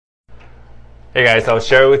Hey guys, I'll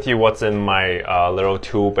share with you what's in my little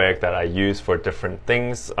tool bag that I use for different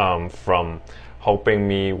things, from helping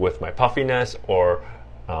me with my puffiness or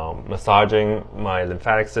massaging my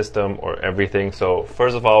lymphatic system or everything. So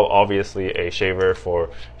first of all, obviously a shaver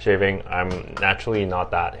for shaving. I'm naturally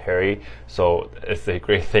not that hairy, so it's a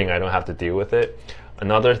great thing I don't have to deal with it.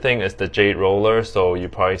 Another thing is the jade roller. So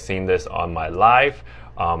you've probably seen this on my live.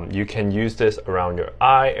 You can use this around your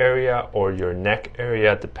eye area or your neck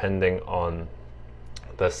area depending on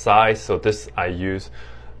the size. So this I use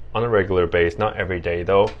on a regular basis, not every day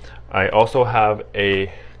though. I also have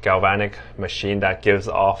a galvanic machine that gives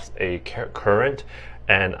off a current,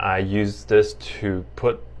 and I use this to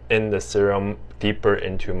put in the serum deeper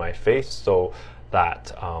into my face so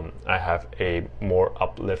that I have a more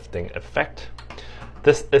uplifting effect.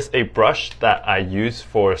 This is a brush that I use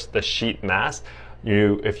for the sheet mask.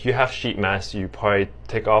 If you have sheet mask, you probably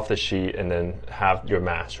take off the sheet and then have your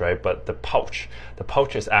mask, right? But the pouch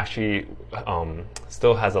is actually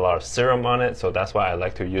still has a lot of serum on it, so that's why I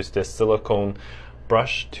like to use this silicone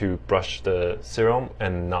brush to brush the serum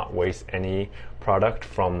and not waste any product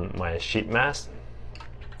from my sheet mask.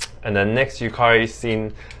 And then next, you've already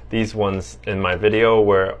seen these ones in my video,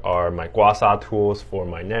 where are my gua sha tools for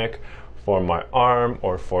my neck, for my arm,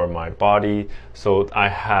 or for my body. So I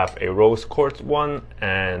have a rose quartz one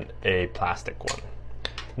and a plastic one.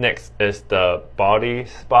 Next is the body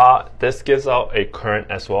spa. This gives out a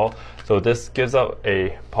current as well. So this gives out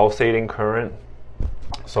a pulsating current.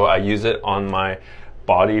 So I use it on my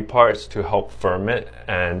body parts to help firm it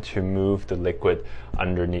and to move the liquid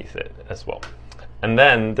underneath it as well. And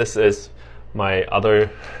then this is my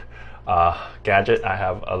other gadget. I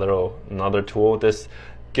have another tool. This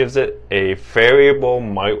gives it a variable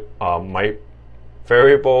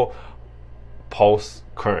pulse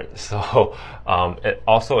current. So it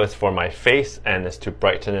also is for my face, and is to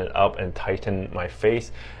brighten it up and tighten my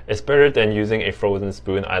face. It's better than using a frozen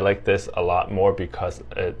spoon. I like this a lot more because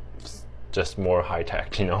it's just more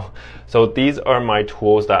high-tech, you know. So these are my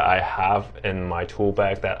tools that I have in my tool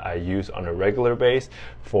bag that I use on a regular basis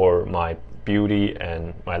for my beauty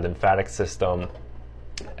and my lymphatic system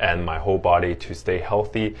and my whole body to stay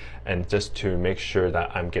healthy, and just to make sure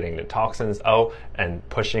that I'm getting the toxins out and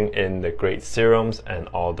pushing in the great serums and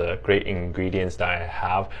all the great ingredients that I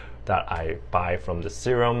have that I buy from the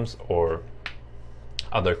serums or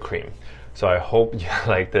other cream. So I hope you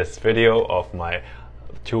like this video of my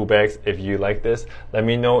tool bags. If you like this, let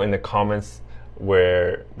me know in the comments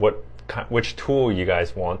which tool you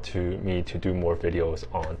guys want me to do more videos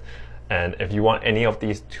on. And if you want any of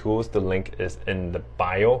these tools, the link is in the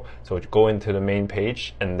bio. So go into the main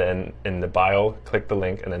page, and then in the bio, click the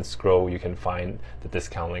link and then scroll. You can find the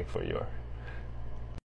discount link for your